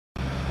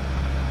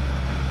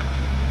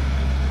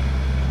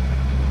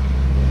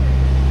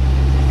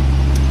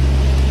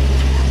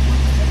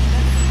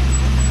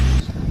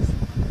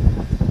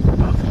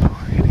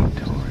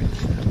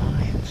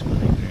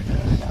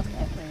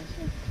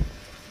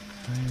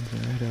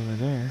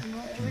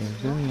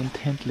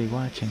intently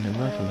watching the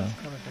buffalo,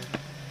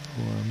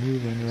 who are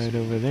moving right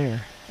over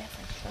there.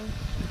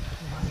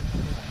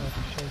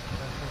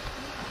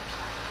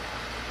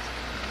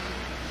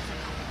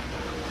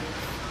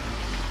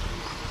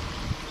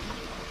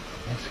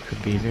 This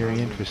could be very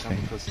interesting.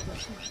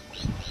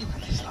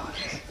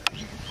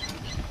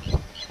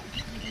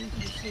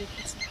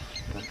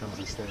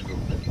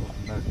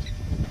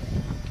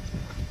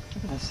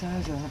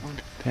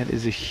 That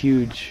is a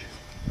huge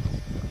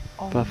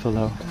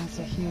buffalo. That's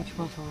a huge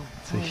buffalo.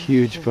 It's a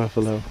huge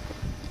buffalo.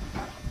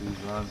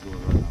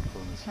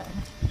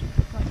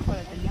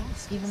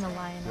 Even the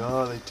lion.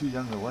 Yeah, they're too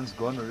young. The one's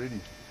gone already.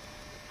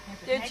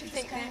 Don't you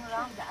think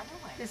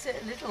there's a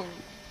little?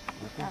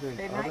 I don't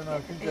know. I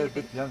think they're a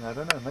bit young. I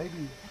don't know.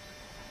 Maybe.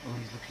 Oh,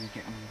 he's looking at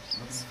getting.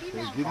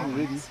 They're getting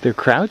ready. They're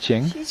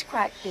crouching. She's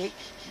quite big.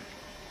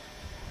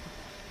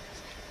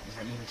 Does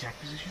that mean attack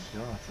position?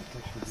 Yeah, it's a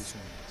top position.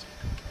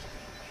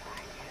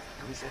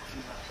 Where's that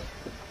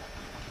female?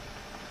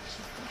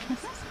 I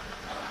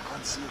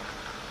can't see it.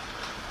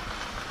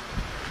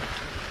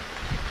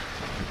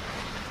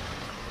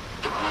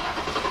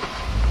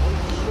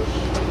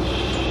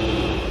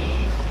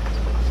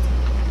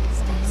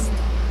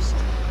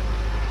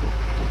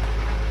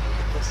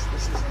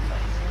 This is amazing.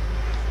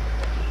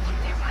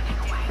 They're running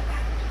away.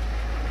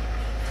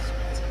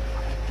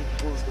 The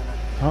bull's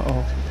gonna.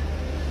 Uh-oh.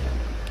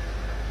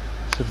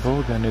 What's the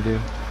bull gonna do?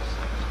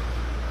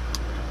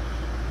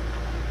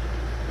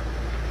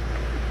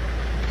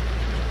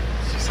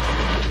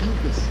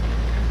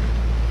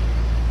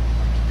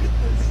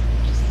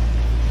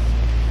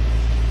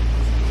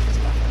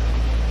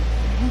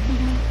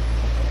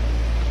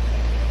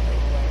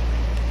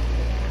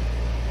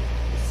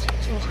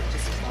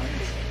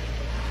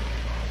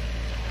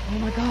 Oh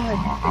my God.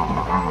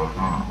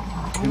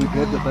 Can we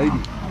grab the baby? Oh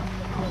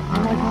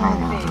my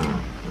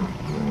God.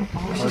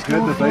 I'll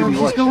grab the baby.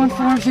 She's going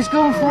for him. She's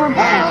going for him.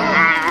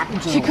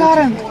 She caught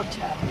him.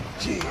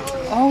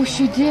 Oh,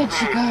 she did.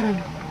 She got him.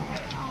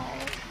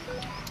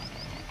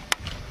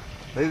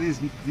 Hey, these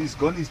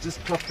Gondies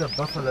just clocked a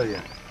buffalo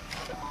here.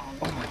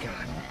 Oh my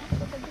God.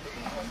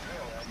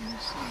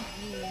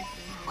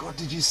 God,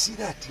 did you see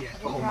that? Yeah.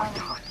 Oh my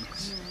God.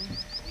 Yes.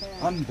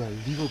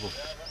 Unbelievable.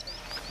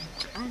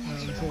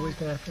 She's always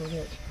going to feel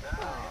it.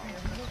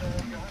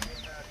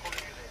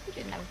 You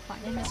didn't have a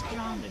fight. They messed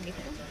around and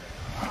everything.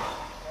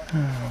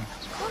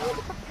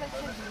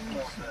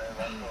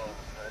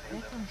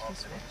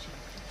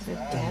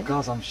 Oh,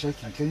 guys, I'm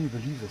shaking. Can you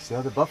believe this?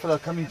 The buffalo are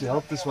coming to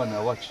help this one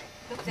now. Watch.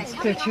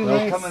 They're too They'll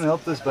late. come and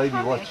help this baby.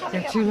 Watch.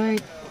 They're too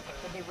late.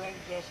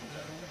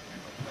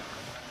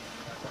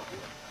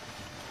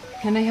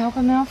 Can they help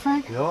him now,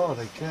 Frank? Yeah,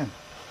 they can.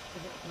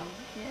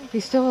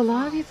 He's still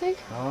alive, you think?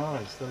 Oh,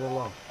 he's still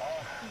alive.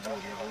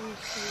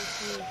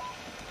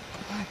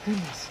 My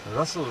goodness.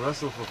 Rustle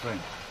for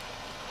Frank.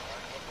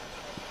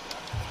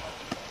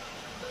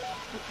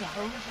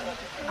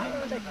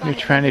 They're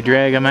trying to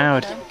drag him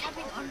out.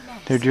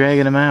 They're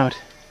dragging him out.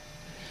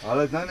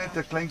 Hulle het nou net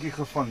 'n kleintjie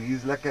gevang.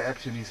 Hier's lekker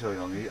action hier so,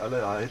 jong. Hulle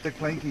het 'n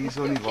kleintjie hier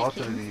so in die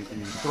water en die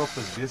trop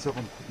is besig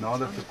om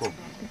nader te kom.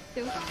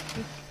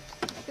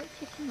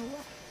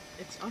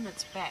 It's on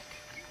its back.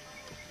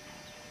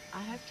 I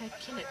hope they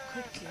kill it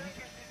quickly.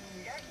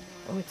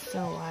 Oh, it's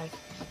still alive.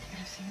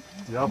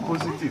 Ja,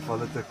 positief.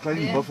 Hulle het 'n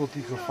klein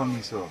buffeltjie gevang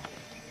hier so.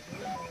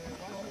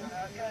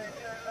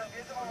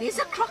 There's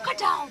a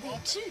crocodile there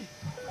too.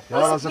 Ja,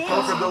 daar's 'n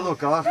krokodil ook.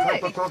 Daar gaan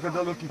 'n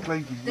krokodil ook die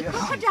kleintjie. The Yes.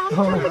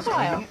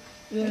 crocodile.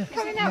 Yeah.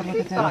 Coming out Look at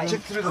with that.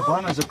 Check through the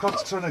barn as the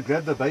croc's trying to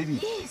grab the baby.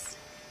 Yes.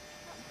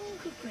 Oh,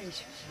 good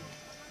gracious.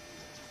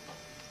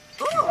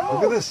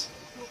 Look at this.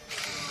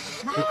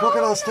 The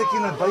crocodile's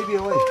taking the baby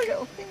away. Poor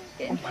little thing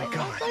getting Oh my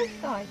God. both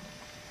sides.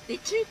 They're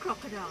two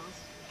crocodiles.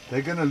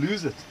 They're gonna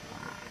lose it.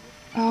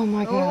 Oh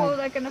my Oh, God.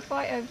 they're going to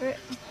fight over it.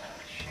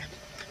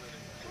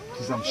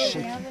 Jeez, I'm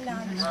shaking.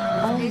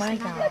 Oh my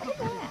God.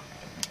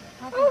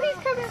 Oh, he's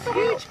coming for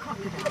huge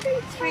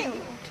crocodile. Three.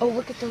 Oh,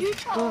 look at those.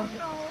 Oh,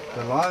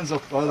 The lions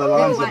have won. the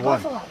lions have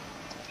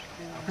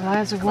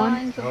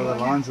won. Oh, the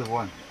lions have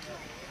won.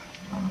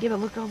 Yeah, but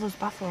look at all those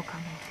buffalo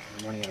coming.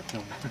 I'm running out of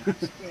film.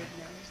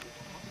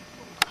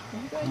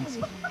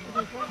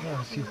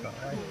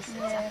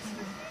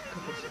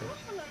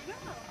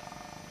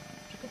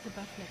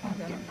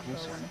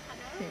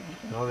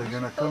 No, they're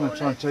gonna come and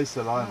try and chase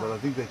the lion, but I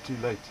think they're too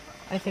late.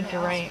 I think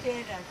you're right.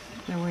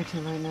 They're way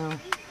too late now.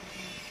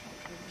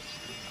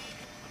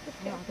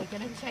 Yeah, they're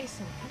going to chase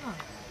him. Come on.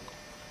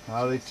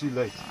 No, they're too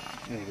late.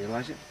 Yeah, you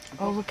realise it?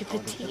 Oh, look at the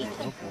teeth. Look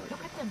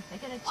at them. They're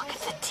going to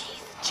chase him.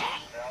 Teeth,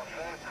 Jay.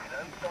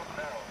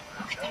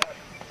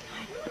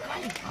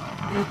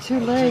 You're too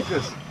late.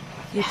 Check this.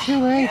 You're too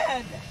late.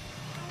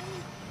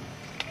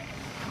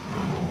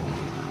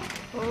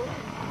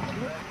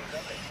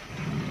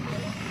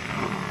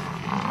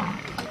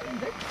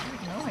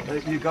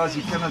 You guys,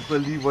 you cannot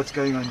believe what's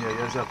going on here.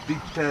 There's a big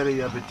party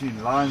here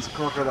between lions,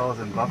 crocodiles,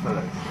 and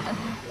buffaloes.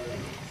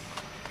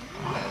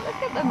 Look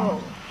at them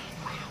all.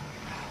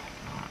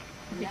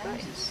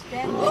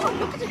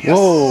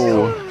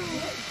 Whoa!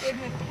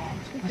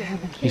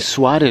 He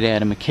swatted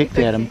at him and kicked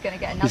at him.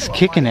 He's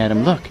kicking at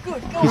him. Look,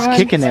 he's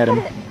kicking at him.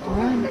 Look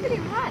at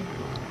him run.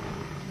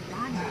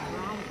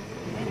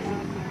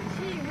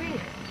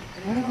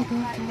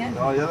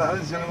 Ja, julle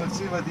ouens, julle moet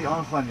sien wat hier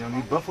aangaan, jong.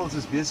 Die buffels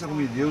is besig om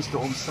die leeu's te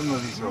omsingel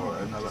hierso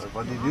en hulle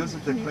want die leeu's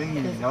het 'n klein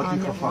njattie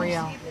gevang.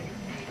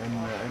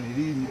 En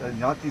hierdie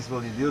njatties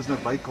wil die leeu's nou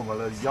bykom.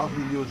 Hulle jag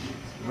die leeu's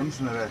links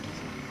en regs.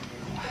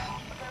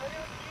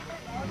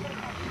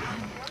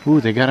 Ooh,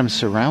 they got him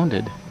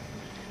surrounded.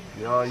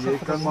 Ja, jy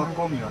kan maar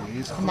kom, jong.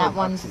 Hier's And that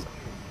one's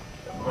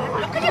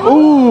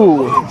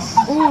Ooh!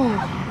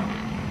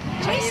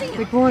 Chasing him.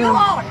 big boy. Go Oh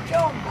on,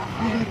 John.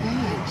 my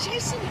God.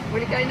 Chasing him. Will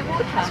he go in the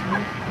water?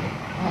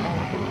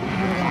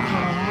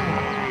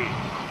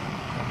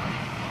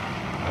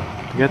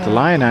 You got the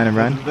lion on him,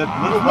 run. that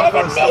little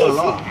buffalo is still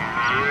alive.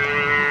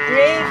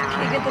 Brave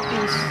king of the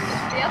beast.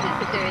 The others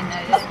are doing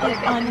those. They're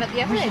getting them at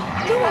the other end.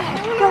 Go on,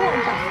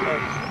 Buffalo.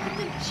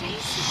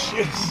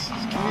 Yes,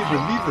 can you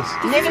believe this?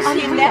 Never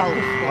seen that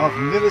before. I've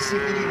never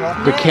seen anything like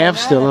The that.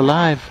 calf's still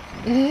alive.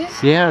 It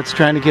is? Yeah, it's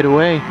trying to get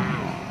away.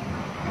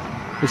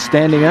 It's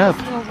standing up.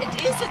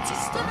 It is,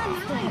 it's still alive.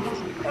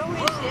 Oh, is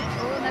it?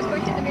 Oh, and they're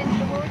putting them into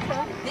the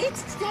water.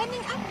 It's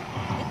standing up.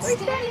 It's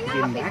It's standing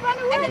standing up. up. It's run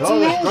away. And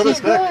Oh, it's they've got He's us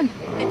back. gone.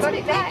 They've got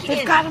it back.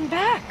 They've got him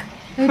back.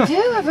 They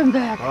do have him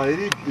back. Ja,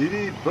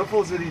 hierdie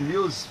buffels het die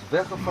leeu's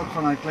weggevat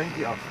van daai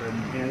kleintjie af en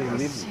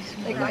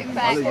They got it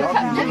back. They're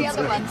catching the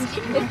other ones.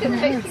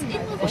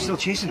 They're still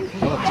chasing him.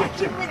 We're still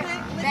chasing.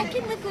 Back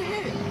in with the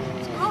herd.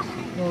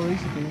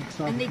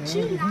 And they're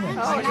two lions.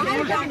 Oh, it's lying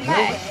going down back.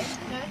 there.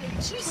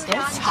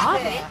 That's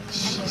hard.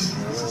 This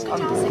is the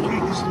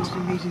most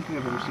amazing thing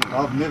I've ever seen.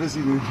 I've never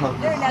seen anything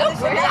like this. Look,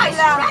 we're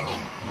running.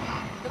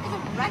 Look at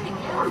them running.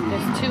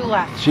 There's two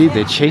left. Gee,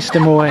 they chased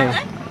him away.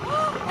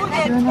 Oh,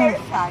 they're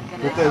terrified.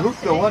 But they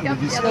hooked the one,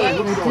 did you see they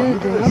hooked the one?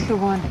 Dude, they look the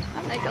one.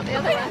 And they got the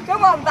other one. Go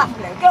on,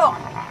 Buffalo, go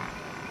on.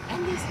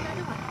 And there's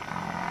another one.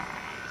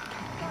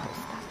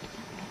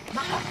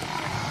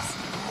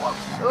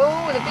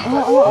 Oh, the big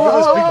one. Look at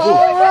this big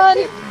bull. Run!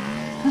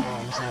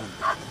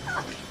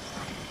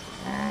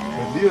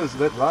 The leeu's,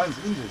 that lion's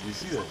injured, you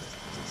see that?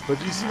 But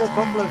you see that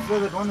buffalo throw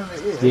that one in the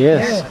air?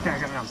 Yes. I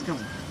got it now. It's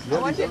coming. Yeah,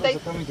 wonder these if they-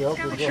 others are coming to help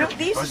as well.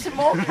 These are some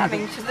more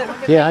coming to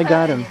the... Yeah, I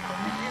got him.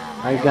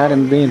 I got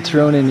him being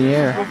thrown in the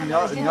air.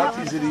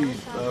 Njatties het die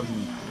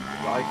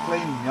daai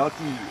klein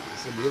njattie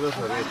se lewe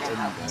gered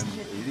en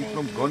hierdie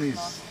klomp gonnies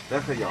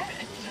weggejaag.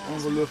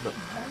 Ongelooflik.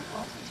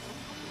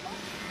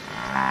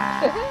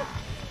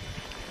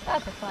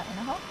 That's a fight and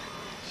a half.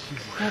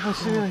 That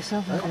was really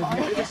something.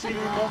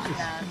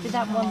 Did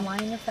that one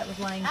lioness that was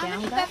lying How down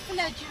many there?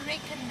 buffalo do you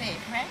reckon there,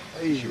 Frank?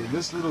 Hey, in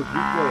this little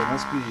group there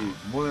must be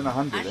more than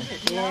 100, eh?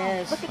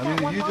 Yes. Look at I that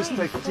mean, one you just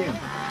lion. take 10.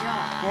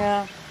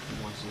 Yeah.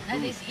 No,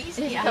 there's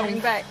easily He's coming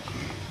back.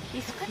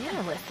 He's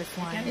fearless, this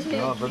lion. Is he?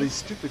 No, but he's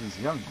stupid, he's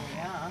young.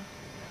 Yeah.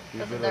 You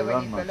Doesn't better know when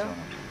run, he's my below. son.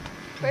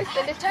 Where's the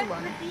little Don't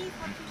one? believe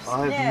what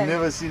you I've said.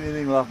 never seen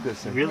anything like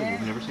this. Really?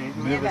 You've never seen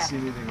anything? Never Never.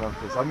 seen anything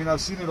like this. I mean,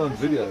 I've seen it on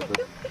video but,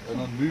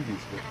 and on movies,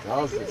 but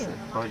how's this?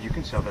 Well, you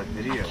can sell that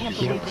video.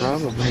 Yeah,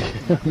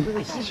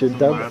 probably. Should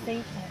double.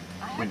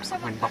 When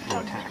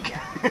buffalo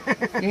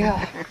attack.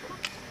 Yeah.